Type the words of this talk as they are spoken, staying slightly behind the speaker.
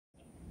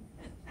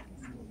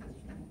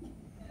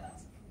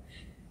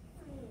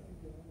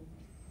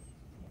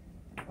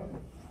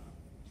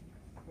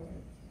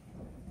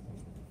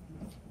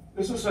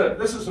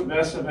This is a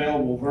best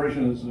available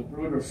version of the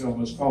Zapruder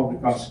film. It's called the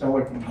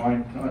Costello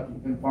Combined Cut. You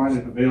can find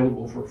it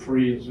available for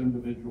free as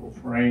individual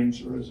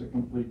frames or as a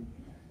complete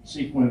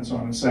sequence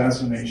on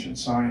assassination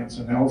science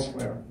and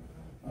elsewhere.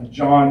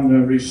 John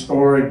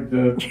restored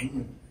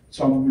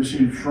some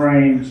machine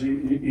frames.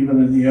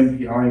 Even in the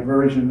MPI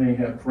version, they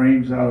had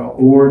frames out of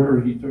order.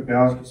 He took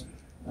out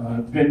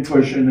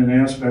pincushion and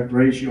aspect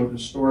ratio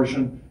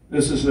distortion.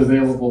 This is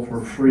available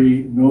for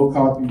free, no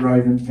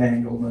copyright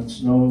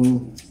entanglements,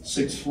 no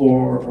sixth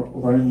floor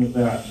or any of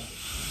that.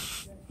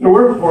 There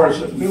were, of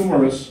course,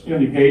 numerous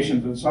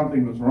indications that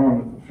something was wrong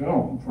with the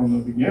film from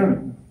the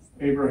beginning.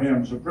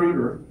 Abraham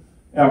Zapruder,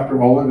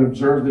 after all, had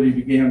observed that he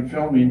began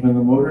filming when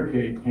the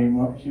motorcade came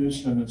up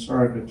Houston and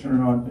started to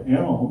turn on to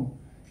Elm,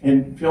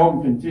 and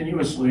filmed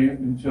continuously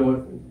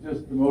until the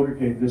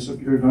motorcade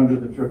disappeared under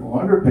the triple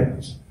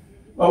underpass.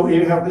 Well, we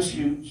have this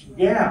huge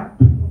gap.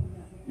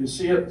 You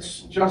see it's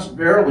just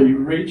barely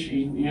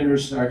reaching the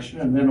intersection,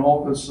 and then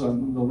all of a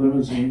sudden the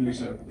limousine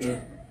is at the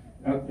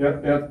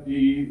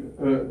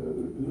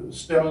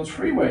Stebbins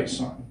Freeway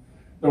sign.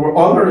 There were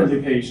other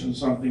indications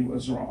something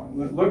was wrong.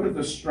 Look at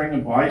the string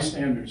of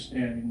bystanders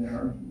standing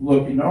there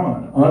looking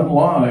on.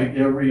 Unlike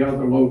every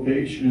other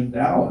location in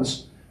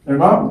Dallas, they're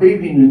not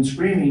beeping and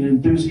screaming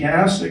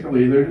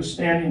enthusiastically. They're just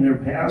standing there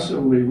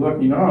passively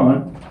looking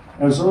on,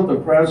 as though the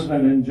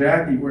president and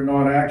Jackie were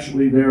not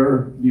actually there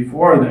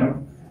before them.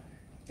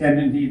 And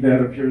indeed,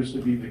 that appears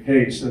to be the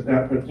case,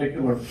 that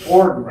particular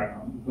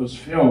foreground was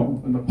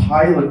filmed when the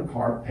pilot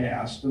car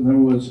passed, and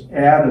then was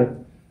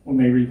added when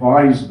they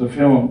revised the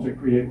film to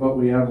create what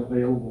we have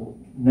available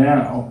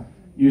now,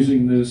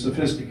 using the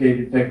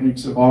sophisticated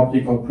techniques of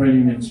optical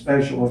printing and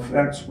special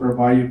effects,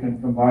 whereby you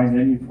can combine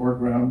any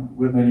foreground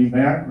with any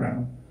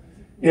background.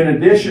 In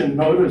addition,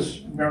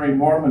 notice Mary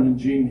Mormon and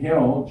Jean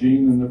Hill,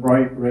 Jean in the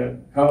bright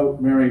red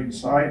coat, Mary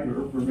beside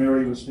her, where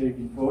Mary was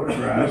taking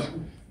photographs.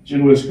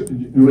 Jean was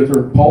with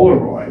her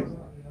Polaroid.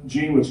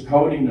 Jean was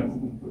coating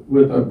them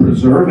with a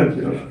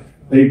preservative.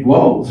 They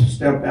both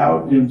stepped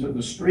out into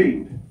the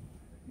street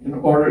in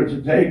order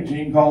to take.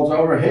 Jean calls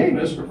over, "Hey,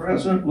 Mr.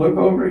 President, look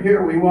over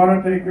here. We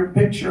want to take your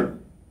picture."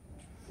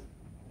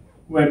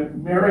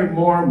 When Mary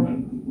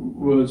Mormon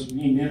was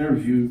being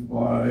interviewed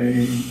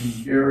by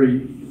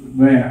Gary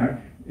Mack,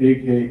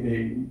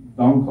 a.k.a.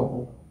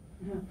 Dunkel,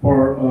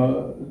 for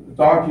a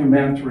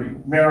documentary,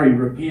 Mary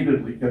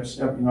repeatedly kept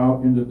stepping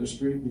out into the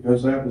street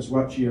because that was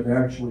what she had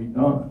actually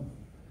done.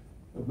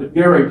 But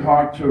Gary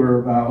talked to her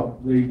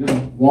about they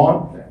didn't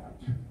want that.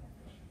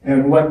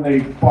 And when they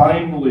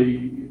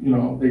finally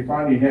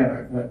had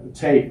a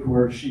take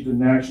where she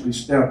didn't actually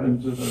step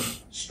into the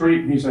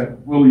street, he said,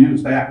 "We'll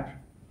use that."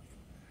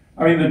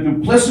 I mean, the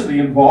duplicity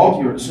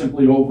involved here is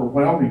simply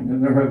overwhelming,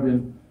 and there have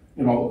been,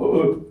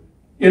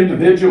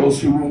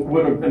 individuals who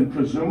would have been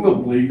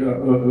presumably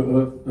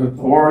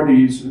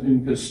authorities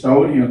and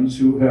custodians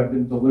who have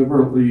been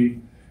deliberately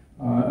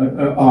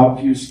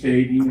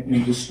obfuscating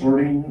and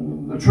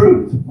distorting the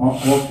truth.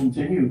 I'll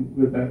continue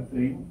with that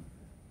theme.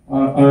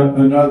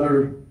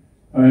 Another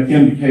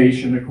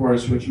indication, of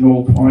course, which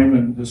Noel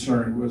Twyman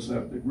discerned, was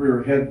that the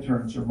rear head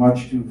turns are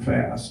much too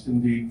fast.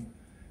 Indeed,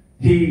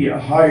 he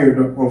hired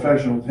a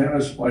professional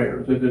tennis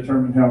player to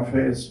determine how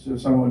fast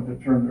someone could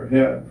turn their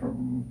head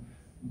from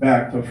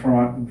back to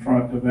front and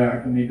front to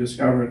back, and he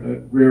discovered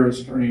that rear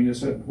is turning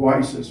his head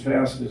twice as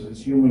fast as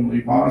is humanly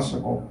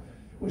possible,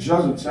 which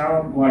doesn't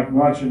sound like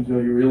much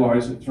until you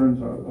realize it turns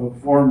a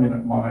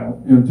 4-minute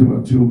mile into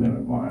a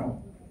 2-minute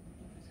mile.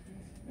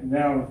 And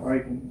now if I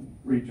can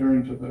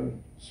return to the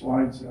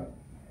slide set.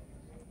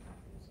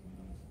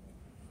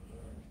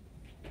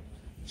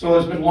 So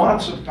there's been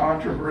lots of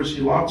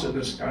controversy, lots of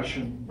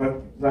discussion,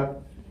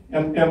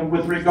 and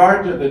with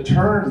regard to the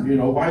turn,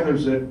 why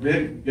there's that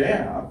big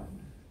gap,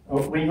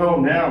 we know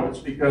now it's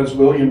because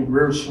William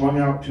Greer swung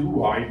out too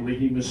widely.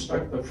 He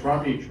mistook the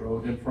frontage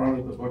road in front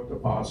of the book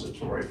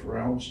depository for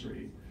Elm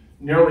Street.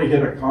 Nearly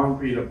hit a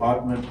concrete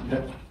abutment.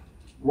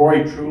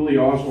 Roy Truly,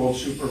 Oswald's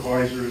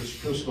supervisor, is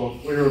crystal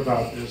clear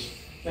about this.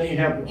 Then he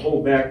had to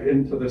pull back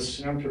into the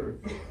center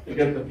to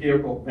get the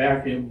vehicle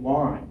back in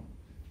line.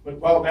 But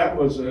while that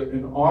was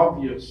an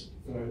obvious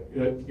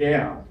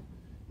gap,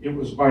 it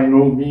was by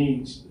no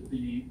means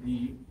the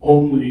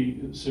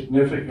only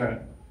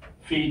significant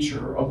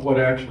feature of what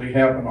actually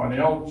happened on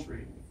Elm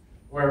Street,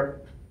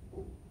 where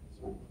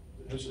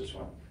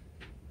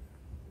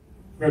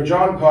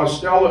John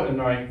Costello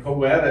and I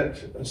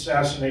co-edit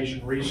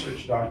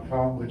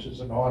assassinationresearch.com, which is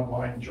an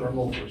online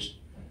journal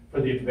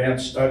for the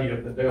advanced study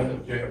of the death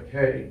of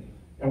JFK,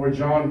 and where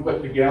John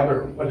put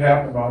together what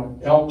happened on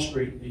Elm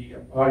Street, the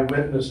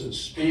eyewitnesses'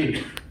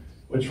 speed,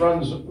 which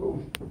runs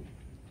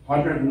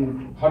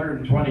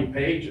 120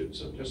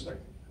 pages of just a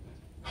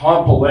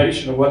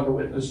compilation of what the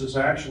witnesses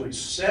actually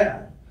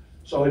said.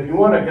 So if you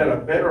want to get a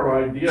better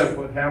idea of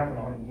what happened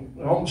on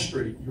Elm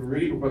Street, you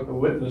read what the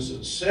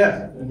witnesses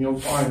said, and you'll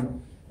find,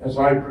 as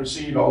I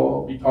proceed,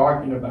 I'll be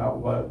talking about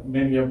what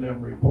many of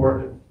them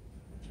reported.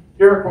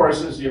 Here, of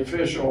course, is the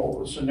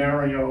official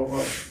scenario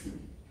of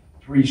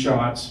 3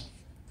 shots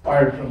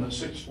fired from the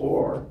 6th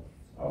floor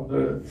of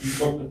the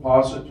book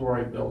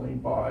depository building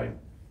by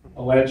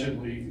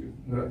allegedly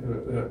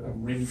a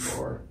Marine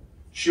Corps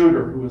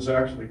shooter who was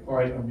actually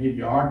quite a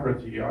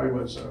mediocrity.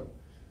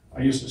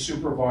 I used to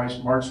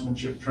supervise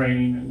marksmanship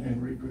training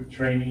and recruit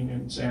training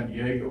in San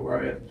Diego, where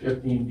I had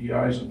 15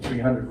 DIs and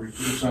 300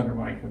 recruits under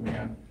my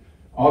command.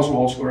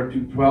 Oswald scored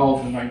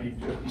 212 in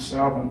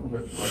 1957,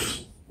 which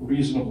was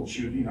reasonable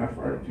shooting. I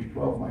fired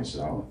 212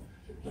 myself.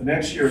 The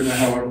next year,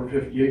 however,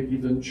 58, he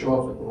didn't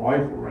show up at the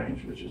rifle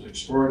range, which is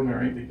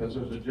extraordinary because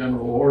there's a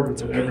general order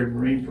that every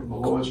Marine from the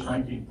lowest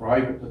ranking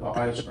private to the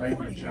highest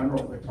ranking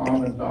general, the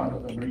commandant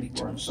of the Marine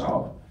Corps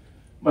himself,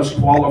 must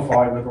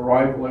qualify with a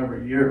rifle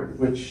every year,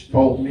 which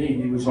told me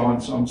he was on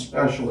some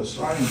special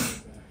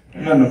assignment.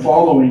 And then the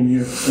following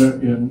year,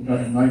 in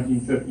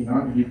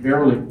 1959, he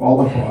barely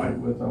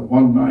qualified with a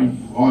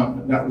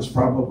 191. And that was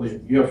probably a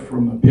gift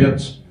from the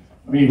pits.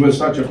 I mean, he was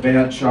such a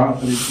bad shot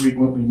that he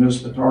frequently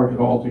missed the target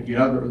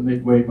altogether, and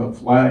they'd wave a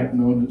flag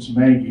known as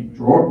Maggie's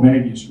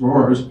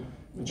Drawers,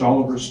 which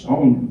Oliver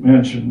Stone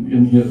mentioned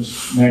in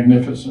his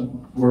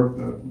magnificent work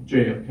of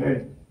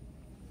JFK.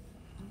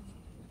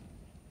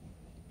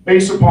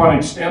 Based upon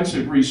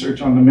extensive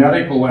research on the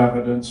medical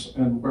evidence,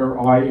 and where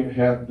I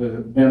had the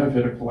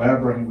benefit of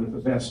collaborating with the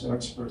best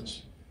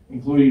experts,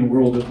 including a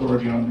world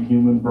authority on the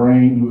human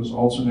brain, who was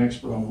also an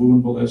expert on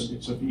wound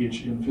ballistics, a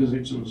PhD in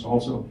physics, who was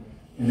also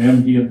an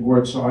MD and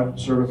board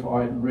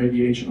certified in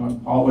radiation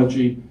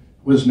oncology,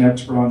 who was an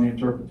expert on the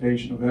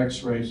interpretation of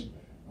X-rays.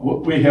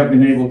 We have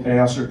been able to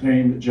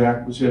ascertain that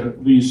Jack was hit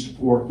at least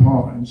 4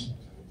 times.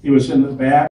 He was in the back